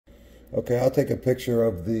Okay, I'll take a picture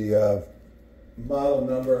of the model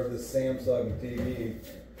number of the Samsung TV.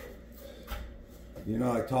 You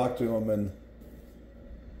know, I talked to him and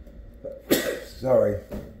sorry,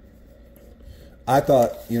 I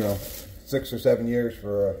thought, you know, 6 or 7 years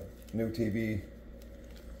for a new TV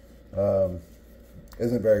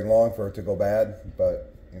isn't very long for it to go bad,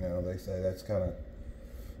 but you know, they say that's kind of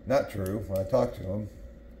not true when I talked to him.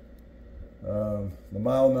 The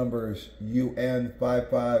model number is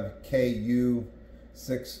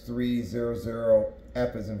UN55KU6300.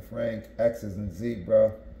 F as in Frank, X as in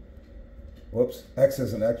zebra. Whoops, X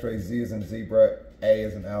as in X-ray, Z as in zebra, A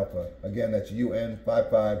as in alpha. Again, that's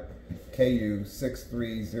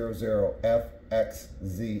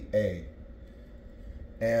UN55KU6300FXZA.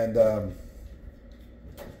 And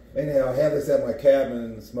anyhow, I had this at my cabin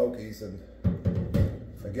in the Smokies, and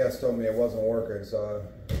the guest told me it wasn't working, so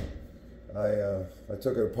I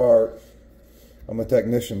took it apart. I'm a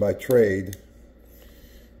technician by trade,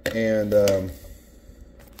 and it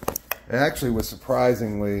actually was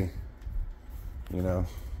surprisingly, you know,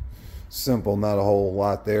 simple. Not a whole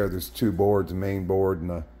lot there. There's two boards, a main board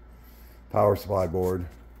and a power supply board.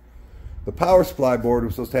 The power supply board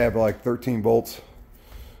was supposed to have like 13 volts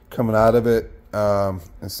coming out of it, and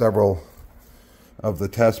several of the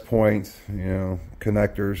test points, you know,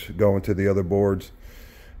 connectors going to the other boards.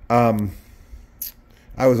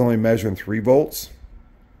 I was only measuring 3 volts.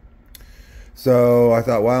 So I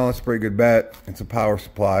thought, well, that's a pretty good bet. It's a power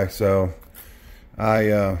supply. So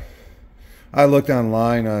I looked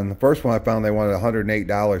online. On the first one I found they wanted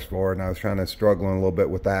 $108 for it, and I was struggling a little bit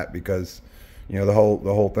with that because, you know, the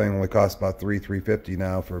whole thing only costs about $350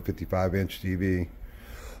 now for a 55-inch TV.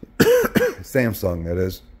 Samsung, that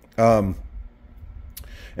is.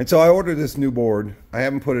 And so I ordered this new board. I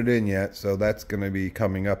haven't put it in yet, so that's going to be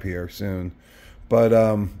coming up here soon.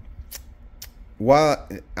 But while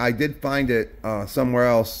I did find it somewhere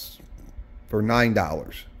else for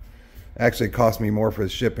 $9. Actually, it cost me more for the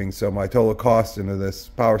shipping, so my total cost into this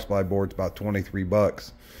power supply board is about 23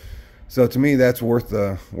 bucks. So to me, that's worth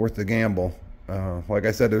the gamble. Like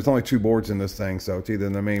I said, there's only 2 boards in this thing, so it's either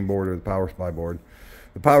the main board or the power supply board.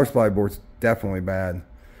 The power supply board's definitely bad.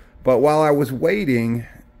 But while I was waiting,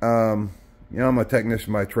 you know, I'm a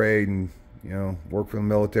technician by trade, and you know, work for the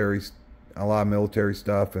military, a lot of military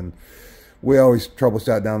stuff, and we always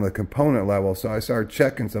troubleshoot down to the component level. So I started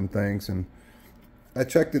checking some things, and I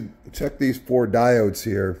checked these 4 diodes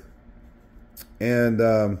here, and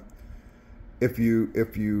if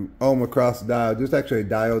you ohm across the diode, there's actually a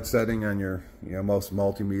diode setting on your, you know, most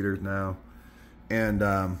multimeters now, and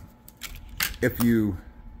if you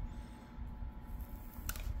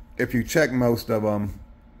check most of them,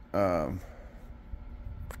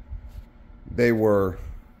 they were,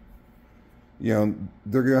 you know,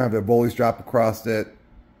 they're gonna have a voltage drop across it.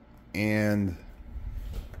 And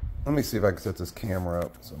let me see if I can set this camera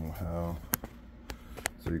up somehow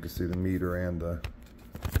so you can see the meter and the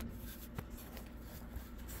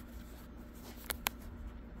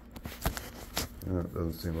it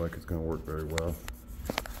doesn't seem like it's gonna work very well.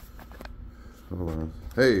 Hold on.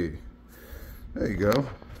 Hey, there you go.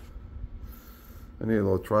 I need a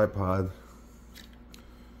little tripod. I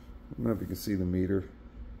don't know if you can see the meter.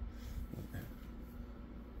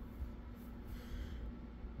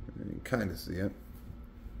 You can kind of see it.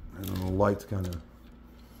 I don't know, the light's kind of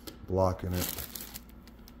blocking it.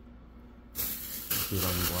 Let's see if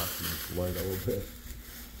I can block this light a little bit.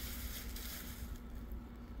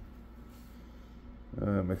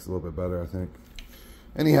 It makes it a little bit better, I think.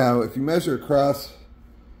 Anyhow, if you measure across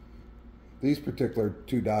these particular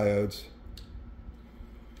 2 diodes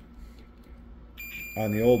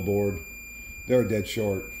on the old board, they're dead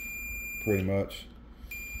short, pretty much.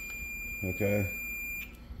 Okay.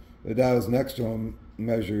 The diodes next to them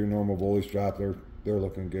measure your normal voltage drop. They're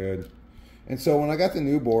looking good. And so when I got the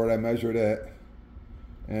new board, I measured it,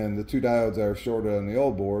 and the 2 diodes that are shorter on the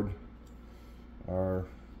old board are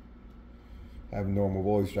having normal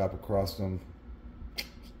voltage drop across them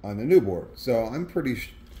on the new board. So I'm pretty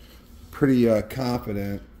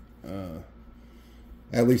confident,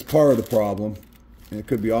 at least part of the problem, and it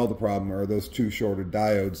could be all the problem, are those 2 shorter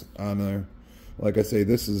diodes on there. Like I say,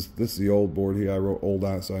 this is the old board here. I wrote old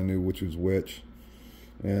on it so I knew which was which.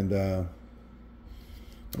 And I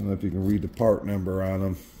don't know if you can read the part number on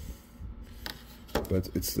them, but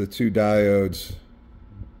it's the 2 diodes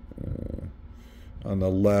on the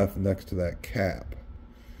left next to that cap.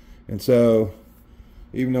 And so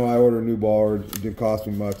even though I ordered a new board, it didn't cost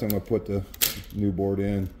me much. I'm going to put the new board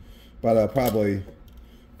in, but I'll probably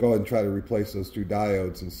go ahead and try to replace those 2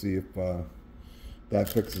 diodes and see if that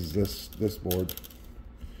fixes this board.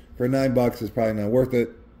 For $9 it's probably not worth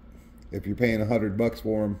it. if you're paying $100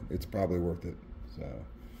 for them, it's probably worth it. So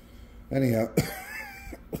anyhow,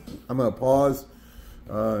 I'm gonna pause,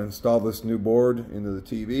 install this new board into the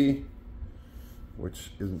TV,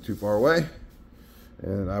 which isn't too far away,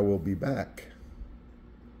 and I will be back.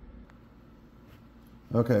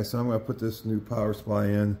 Okay, so I'm gonna put this new power supply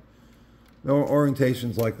in. No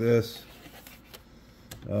orientations like this.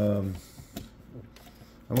 I'm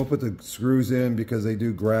gonna put the screws in because they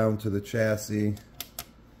do ground to the chassis.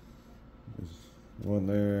 There's one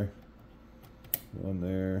there, one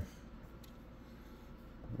there,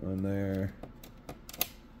 one there,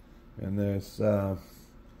 and there's kind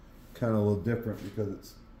of a little different because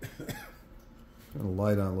it's kind of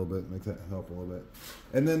light on a little bit, makes that help a little bit.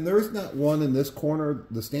 And then there's not one in this corner.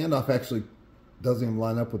 The standoff actually doesn't even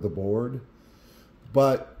line up with the board,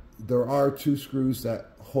 but there are two screws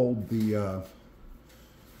that hold the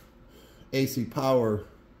AC power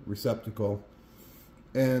receptacle,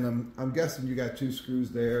 and I'm guessing you got two screws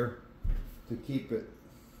there to keep it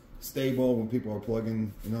stable when people are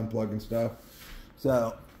plugging and unplugging stuff.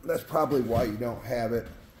 So that's probably why you don't have it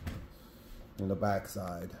in the back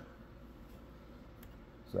side.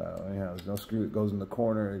 So anyhow, there's no screw that goes in the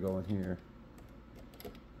corner. They go in here.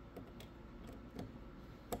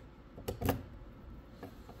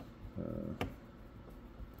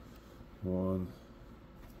 One.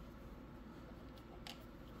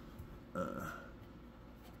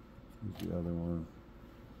 Here's the other one.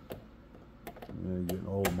 You're getting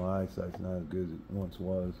old. My eyesight's not as good as it once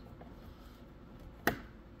was.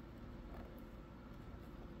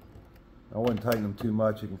 I wouldn't tighten them too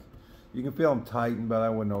much. You can feel them tighten, but I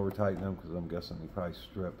wouldn't over tighten them because I'm guessing they probably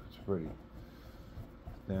strip. It's pretty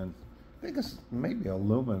thin. I think it's maybe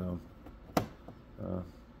aluminum.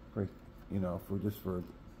 Pretty, you know, for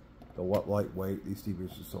the lightweight. These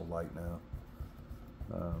TVs are so light now.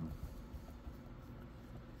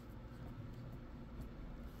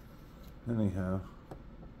 Anyhow,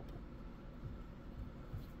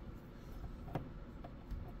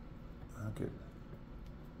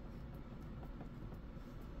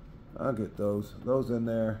 I'll get those in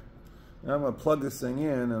there. Now I'm gonna plug this thing in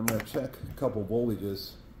and I'm gonna check a couple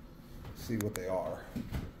voltages, see what they are.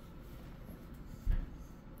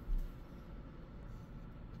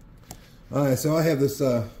 Alright, so I have this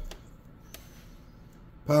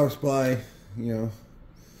power supply, you know,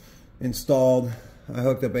 installed. I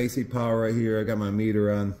hooked up AC power right here. I got my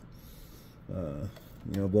meter on, you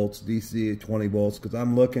know, volts DC at 20 volts because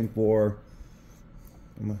I'm looking for,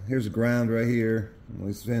 here's the ground right here.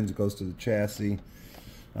 These pins goes to the chassis.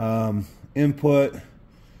 Input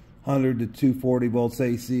 100 to 240 volts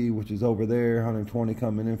AC, which is over there. 120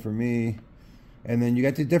 coming in for me. And then you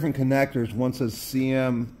got the different connectors. One says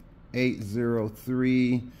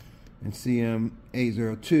CM803 and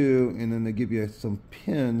CM802, and then they give you some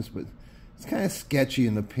pins, but it's kind of sketchy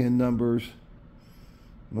in the pin numbers,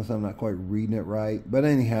 unless I'm not quite reading it right. But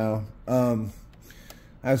anyhow, I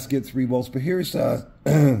just get 3 volts. But here's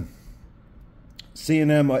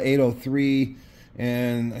CM803,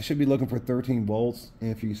 and I should be looking for 13 volts. And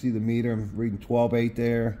if you see the meter, I'm reading 12.8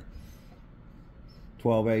 there,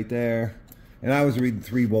 12.8 there. And I was reading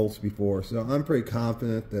 3 volts before, so I'm pretty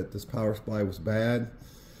confident that this power supply was bad.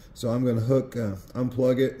 So I'm going to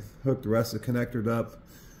unplug it, hook the rest of the connectors up,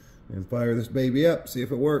 and fire this baby up, see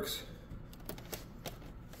if it works.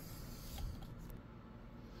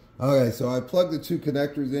 Okay, so I plugged the 2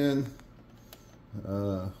 connectors in.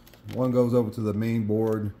 One goes over to the main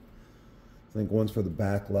board. I think one's for the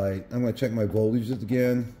backlight. I'm going to check my voltages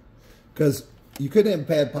again, because you could have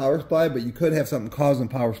bad power supply, but you could have something causing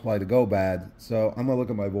power supply to go bad. So I'm going to look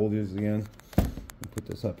at my voltages again. I'll put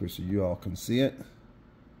this up here so you all can see it.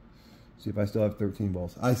 See if I still have 13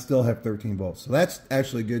 volts. I still have 13 volts. So that's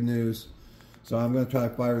actually good news. So I'm going to try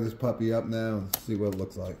to fire this puppy up now and see what it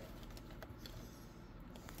looks like.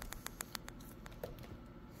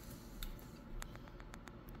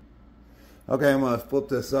 Okay, I'm going to flip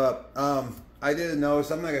this up. I didn't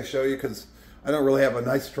notice. I'm not going to show you because I don't really have a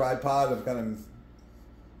nice tripod. I've kind of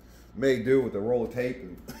made do with a roll of tape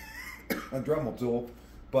and a Dremel tool.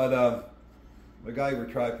 But the Geiger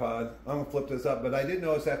tripod. I'm going to flip this up. But I did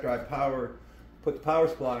notice after I put the power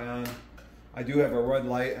supply on, I do have a red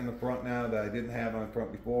light in the front now that I didn't have on the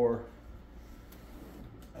front before.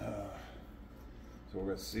 So we're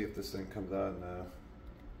going to see if this thing comes on now.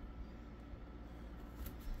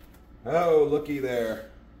 Oh, looky there.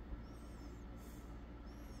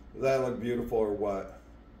 Does that look beautiful or what?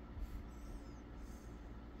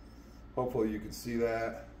 Hopefully you can see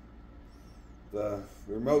that. The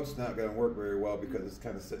remote's not going to work very well because it's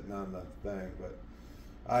kind of sitting on the thing, but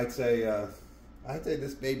I'd say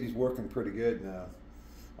this baby's working pretty good now.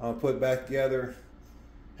 I'll put it back together,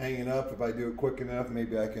 hanging up. If I do it quick enough,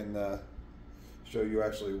 maybe I can show you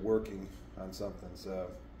actually working on something. So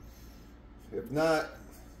if not,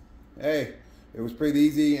 hey, it was pretty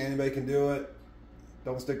easy. Anybody can do it.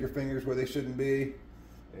 Don't stick your fingers where they shouldn't be,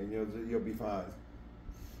 and you'll be fine.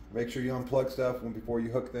 Make sure you unplug stuff before you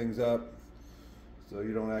hook things up, so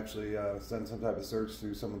you don't actually send some type of surge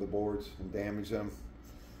through some of the boards and damage them.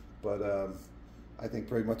 But I think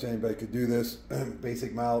pretty much anybody could do this.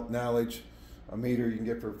 Basic knowledge. A meter you can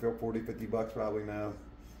get for 40, 50 bucks probably now.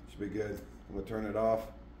 Should be good. I'm gonna turn it off.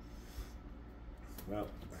 Well,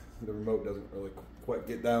 the remote doesn't really quite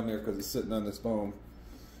get down there because it's sitting on this foam.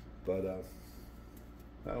 But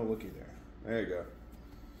oh, looky there. There you go.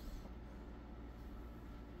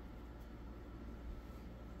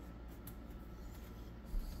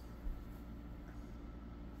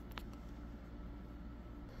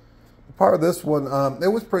 Part of this one, it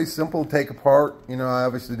was pretty simple to take apart. You know, I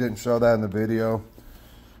obviously didn't show that in the video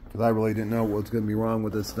because I really didn't know what's going to be wrong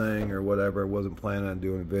with this thing or whatever. I wasn't planning on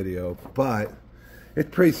doing a video, but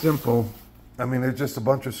it's pretty simple. I mean, there's just a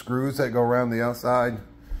bunch of screws that go around the outside.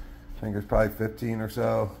 I think there's probably 15 or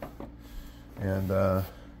so, and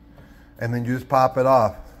then you just pop it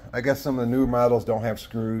off. I guess some of the newer models don't have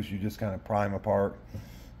screws. You just kind of pry them apart.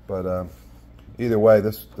 But either way,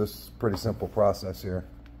 this is a pretty simple process here.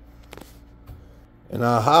 An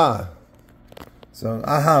aha. So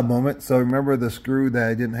aha moment. So remember the screw that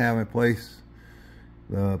I didn't have in place,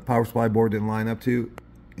 the power supply board didn't line up to.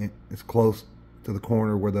 It's close to the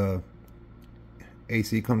corner where the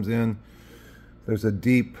AC comes in. There's a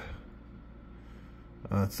deep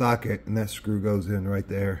socket, and that screw goes in right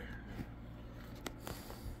there.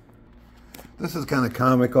 This is kind of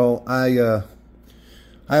comical. I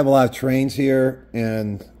have a lot of trains here,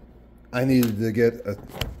 and I needed to get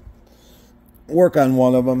work on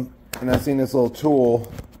one of them, and I seen this little tool.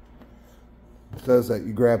 It says that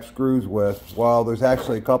you grab screws with. Well, there's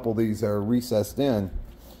actually a couple of these that are recessed in,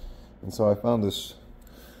 and so I found this.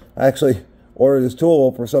 I actually ordered this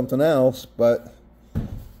tool for something else, but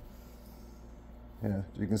yeah,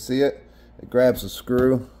 you can see it. It grabs the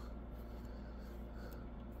screw.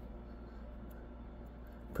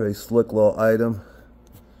 Pretty slick little item.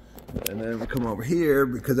 And then we come over here,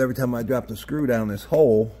 because every time I drop the screw down this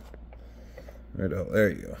hole, right, oh, there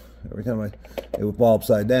you go. Every time it would fall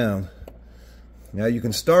upside down. Now you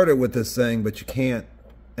can start it with this thing, but you can't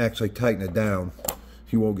actually tighten it down.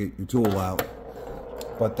 You won't get your tool out.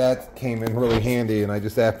 But that came in really handy, and I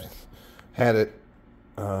just had it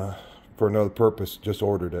for another purpose. Just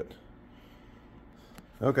ordered it.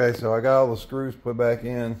 Okay, so I got all the screws put back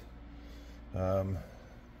in.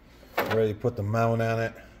 Ready to put the mount on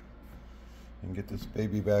it and get this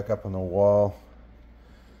baby back up on the wall.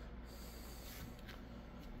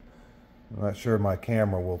 I'm not sure my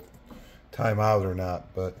camera will time out or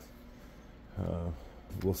not, but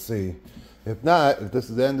we'll see. If not, if this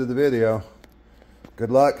is the end of the video, good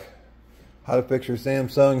luck. How to fix your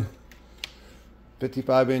Samsung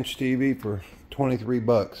 55-inch TV for 23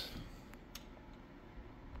 bucks.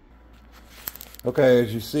 Okay,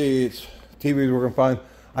 as you see, TV's working fine.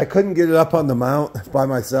 I couldn't get it up on the mount by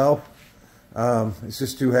myself. It's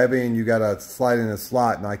just too heavy, and you gotta slide in a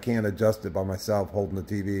slot, and I can't adjust it by myself holding the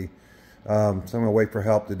TV. So I'm gonna wait for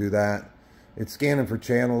help to do that. It's scanning for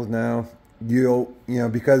channels now. You know,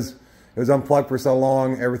 because it was unplugged for so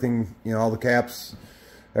long, everything, you know, all the caps,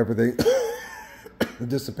 everything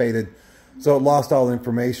dissipated. So it lost all the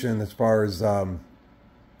information as far as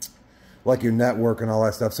like your network and all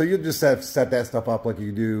that stuff. So you just have to set that stuff up like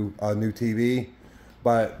you do a new TV.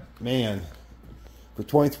 But man, for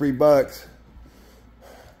 23 bucks,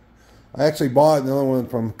 I actually bought another one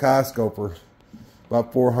from Costco for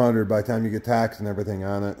about 400 by the time you get tax and everything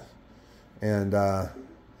on it. And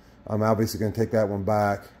I'm obviously going to take that one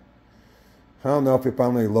back. I don't know if it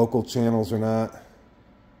found any local channels or not.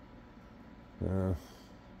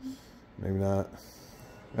 Maybe not.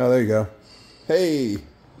 Oh, there you go. Hey,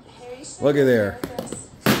 look at there.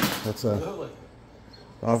 That's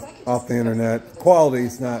off the internet.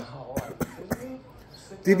 Quality's not.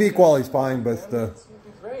 TV quality's fine, but the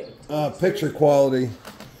picture quality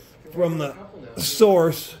from the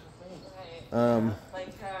source. I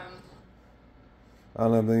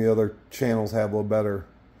don't know if any other channels have a little better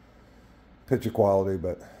picture quality,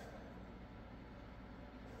 but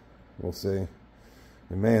we'll see.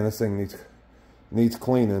 And man, this thing needs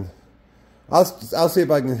cleaning. I'll see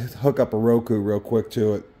if I can hook up a Roku real quick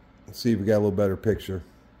to it and see if we got a little better picture.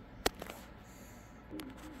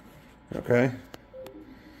 Okay,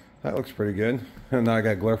 that looks pretty good. And now I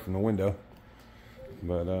got glare from the window,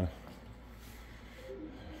 but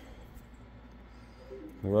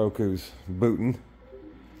Roku's booting.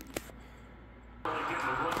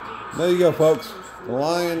 There you go, folks. The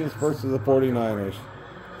Lions versus the 49ers.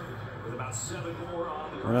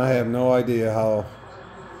 And I have no idea how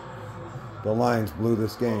the Lions blew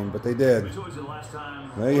this game, but they did.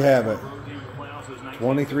 There you have it.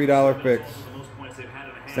 $23 fix.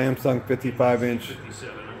 Samsung 55-inch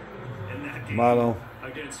model.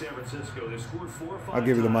 I'll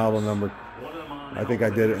give you the model number. I think I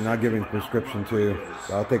did it, and I'll give you the prescription too.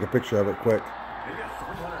 So I'll take a picture of it quick.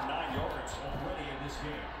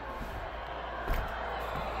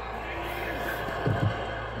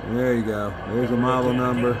 There you go. There's a model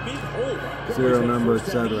number, serial number,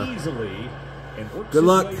 etc. Good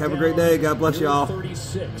luck. Have a great day. God bless you all.